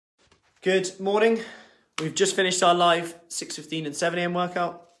Good morning. We've just finished our live 6:15 and 7 a.m.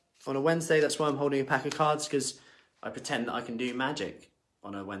 workout on a Wednesday. That's why I'm holding a pack of cards, because I pretend that I can do magic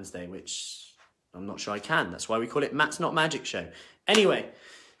on a Wednesday, which I'm not sure I can. That's why we call it Matt's Not Magic Show. Anyway,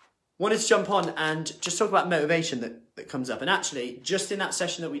 wanted to jump on and just talk about motivation that comes up. And actually, just in that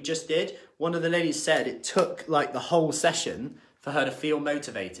session that we just did, one of the ladies said it took like the whole session for her to feel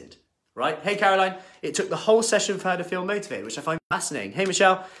motivated, right? Hey, Caroline, it took the whole session for her to feel motivated, which I find fascinating. Hey,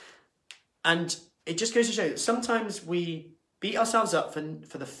 Michelle. And it just goes to show that sometimes we beat ourselves up for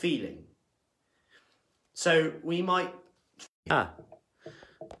the feeling. So we might... I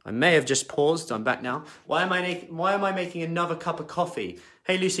may have just paused. I'm back now. Why am I making another cup of coffee?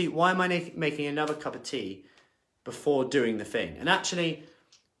 Hey, Lucy, why am I making another cup of tea before doing the thing? And actually,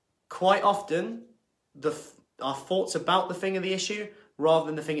 quite often, our thoughts about the thing are the issue rather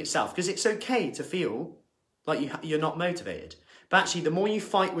than the thing itself. Because it's okay to feel like you're not motivated. But actually, the more you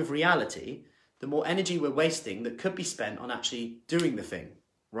fight with reality, the more energy we're wasting that could be spent on actually doing the thing,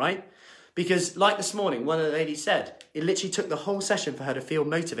 right? Because like this morning, one of the ladies said, it literally took the whole session for her to feel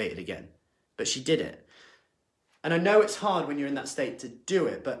motivated again, but she did it. And I know it's hard when you're in that state to do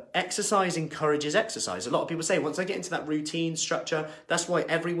it, but exercise encourages exercise. A lot of people say, once I get into that routine structure, that's why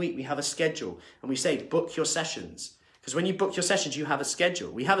every week we have a schedule and we say, book your sessions. Because when you book your sessions, you have a schedule.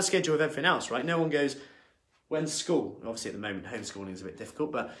 We have a schedule with everything else, right? No one goes, when's school? Obviously at the moment, homeschooling is a bit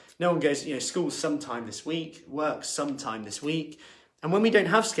difficult, but no one goes, school's sometime this week, work's sometime this week. And when we don't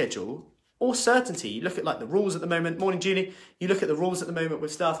have schedule or certainty, you look at like the rules at the moment, morning Julie, you look at the rules at the moment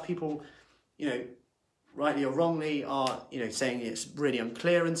with stuff, people, rightly or wrongly are, saying it's really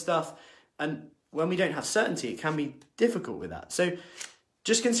unclear and stuff. And when we don't have certainty, it can be difficult with that. So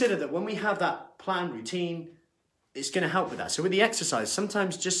just consider that when we have that plan, routine, it's going to help with that. So with the exercise,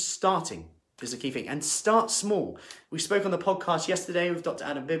 sometimes just starting is the key thing. And start small. We spoke on the podcast yesterday with Dr.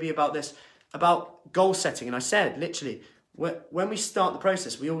 Adam Bibby about this, about goal setting. And I said, literally, when we start the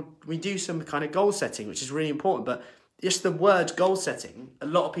process, we do some kind of goal setting, which is really important. But just the word goal setting, a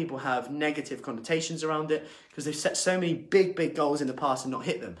lot of people have negative connotations around it because they've set so many big goals in the past and not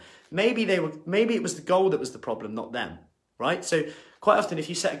hit them. Maybe it was the goal that was the problem, not them, right? So quite often, if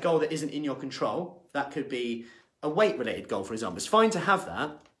you set a goal that isn't in your control, that could be a weight-related goal, for example. It's fine to have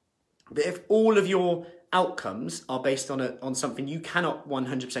that. But if all of your outcomes are based on something you cannot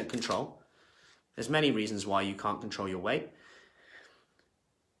 100% control, there's many reasons why you can't control your weight,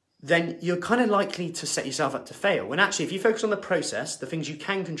 then you're kind of likely to set yourself up to fail. When actually, if you focus on the process, the things you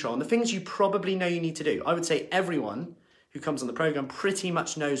can control, and the things you probably know you need to do, I would say everyone who comes on the program pretty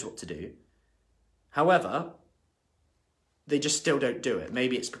much knows what to do. However, they just still don't do it.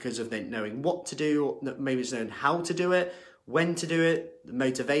 Maybe it's because of them knowing what to do, or maybe it's knowing how to do it, when to do it, the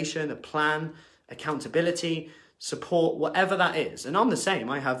motivation, a plan, accountability, support, whatever that is. And I'm the same.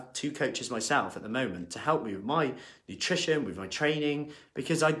 I have 2 coaches myself at the moment to help me with my nutrition, with my training,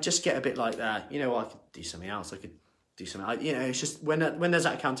 because I just get a bit like that. I could do something else. I could do something. It's just when there's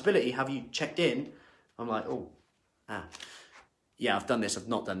that accountability, have you checked in? I'm like, yeah, I've done this, I've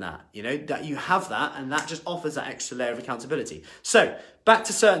not done that. That you have that, and that just offers that extra layer of accountability. So back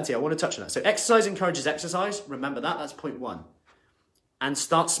to certainty, I want to touch on that. So exercise encourages exercise. Remember that, that's point 1. And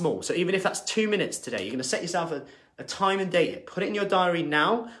start small. So even if that's 2 minutes today, you're going to set yourself a time and date it. Put it in your diary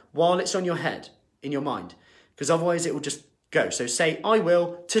now while it's on your head, in your mind. Because otherwise it will just go. So say, I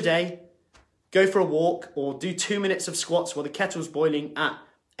will today go for a walk or do 2 minutes of squats while the kettle's boiling at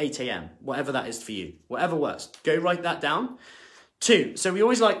 8 a.m. Whatever that is for you. Whatever works. Go write that down. 2, so we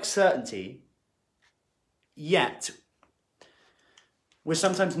always like certainty, yet we're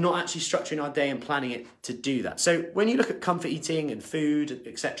sometimes not actually structuring our day and planning it to do that. So when you look at comfort eating and food,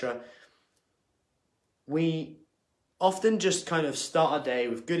 etc., we often just kind of start our day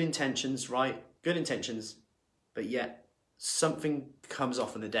with good intentions, right? Good intentions, but yet something comes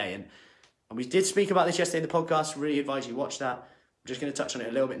off in the day. And we did speak about this yesterday in the podcast. Really advise you watch that. I'm just going to touch on it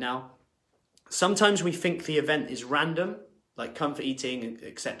a little bit now. Sometimes we think the event is random, like comfort eating,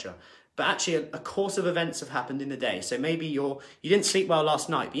 etc. But actually a course of events have happened in the day. So maybe you didn't sleep well last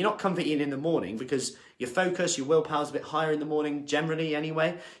night, but you're not comfort eating in the morning because your focus, your willpower's a bit higher in the morning, generally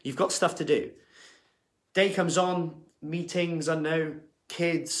anyway. You've got stuff to do. Day comes on, meetings, I know,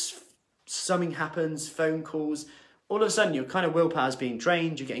 kids, something happens, phone calls. All of a sudden your kind of willpower's being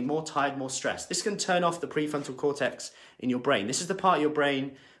drained, you're getting more tired, more stressed. This can turn off the prefrontal cortex in your brain. This is the part of your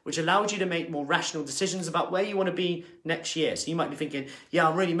brain which allows you to make more rational decisions about where you want to be next year. So you might be thinking, yeah,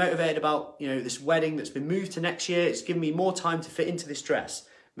 I'm really motivated about, this wedding that's been moved to next year. It's given me more time to fit into this dress.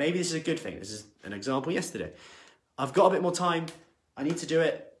 Maybe this is a good thing. This is an example yesterday. I've got a bit more time. I need to do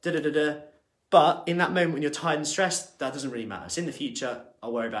it. But in that moment when you're tired and stressed, that doesn't really matter. It's in the future.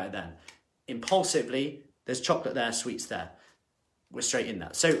 I'll worry about it then. Impulsively, there's chocolate there, sweets there. We're straight in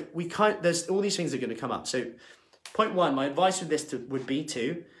that. So there's all these things are going to come up. So point one, my advice with this would be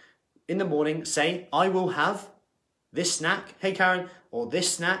to, in the morning, say, I will have this snack, hey Karen, or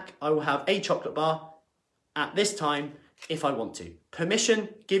this snack, I will have a chocolate bar at this time if I want to. Permission,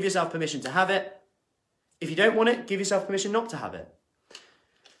 give yourself permission to have it. If you don't want it, give yourself permission not to have it.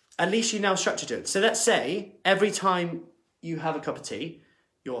 At least you now structured it. So let's say every time you have a cup of tea,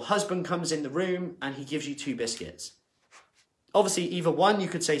 your husband comes in the room and he gives you 2 biscuits. Obviously, either one, you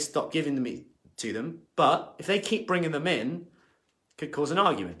could say stop giving them to them, but if they keep bringing them in, it could cause an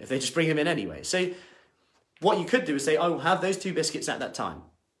argument if they just bring them in anyway. So what you could do is say, I will have those 2 biscuits at that time.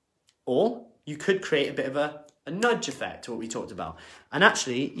 Or you could create a bit of a nudge effect, what we talked about. And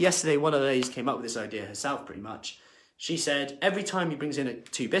actually, yesterday, one of the ladies came up with this idea herself pretty much. She said, every time he brings in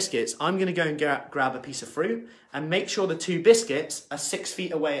 2 biscuits, I'm going to go and grab a piece of fruit and make sure the 2 biscuits are 6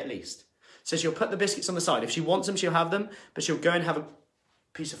 feet away at least. So she'll put the biscuits on the side. If she wants them, she'll have them, but she'll go and have a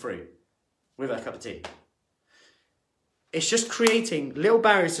piece of fruit with her cup of tea. It's just creating little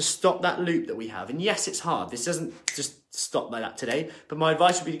barriers to stop that loop that we have. And yes, it's hard. This doesn't just stop like that today. But my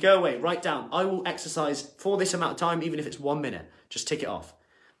advice would be to go away, write down, I will exercise for this amount of time, even if it's 1 minute. Just tick it off.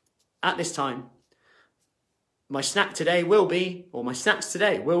 At this time, my snack today will be, or my snacks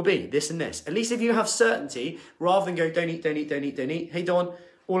today will be this and this. At least if you have certainty, rather than go, don't eat, don't eat, don't eat, don't eat. Hey, Dawn,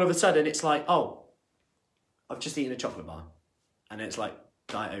 all of a sudden it's like, oh, I've just eaten a chocolate bar. And it's like,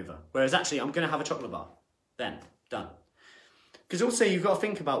 diet over. Whereas actually, I'm going to have a chocolate bar. Then, done. Because also you've got to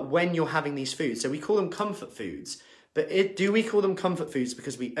think about when you're having these foods. So we call them comfort foods, but do we call them comfort foods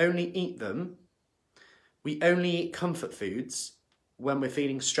because we only eat them? We only eat comfort foods when we're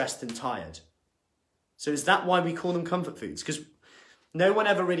feeling stressed and tired. So is that why we call them comfort foods? Because no one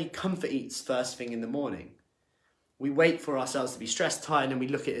ever really comfort eats first thing in the morning. We wait for ourselves to be stressed, tired, and we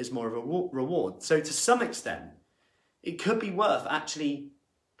look at it as more of a reward. So to some extent, it could be worth actually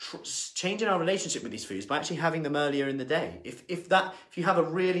changing our relationship with these foods by actually having them earlier in the day. If you have a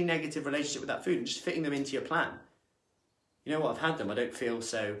really negative relationship with that food and just fitting them into your plan, you know what, I've had them, I don't feel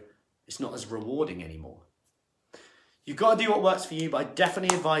so, it's not as rewarding anymore. You've got to do what works for you, but I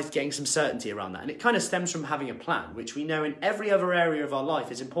definitely advise getting some certainty around that. And it kind of stems from having a plan, which we know in every other area of our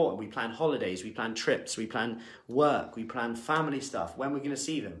life is important. We plan holidays, we plan trips, we plan work, we plan family stuff, when we're going to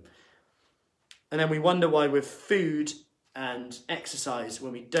see them. And then we wonder why with food and exercise,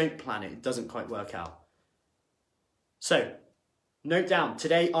 when we don't plan it, it doesn't quite work out. So, note down,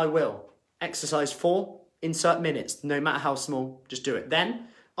 today I will exercise 4, insert minutes, no matter how small, just do it. Then,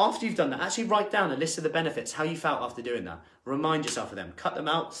 after you've done that, actually write down a list of the benefits, how you felt after doing that. Remind yourself of them, cut them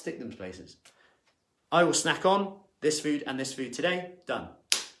out, stick them to places. I will snack on this food and this food today, done.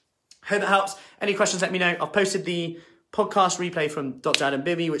 Hope that helps. Any questions, let me know. I've posted the podcast replay from Dr. Adam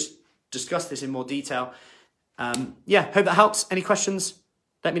Bibby, which discussed this in more detail. Hope that helps. Any questions,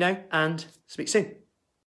 let me know and speak soon.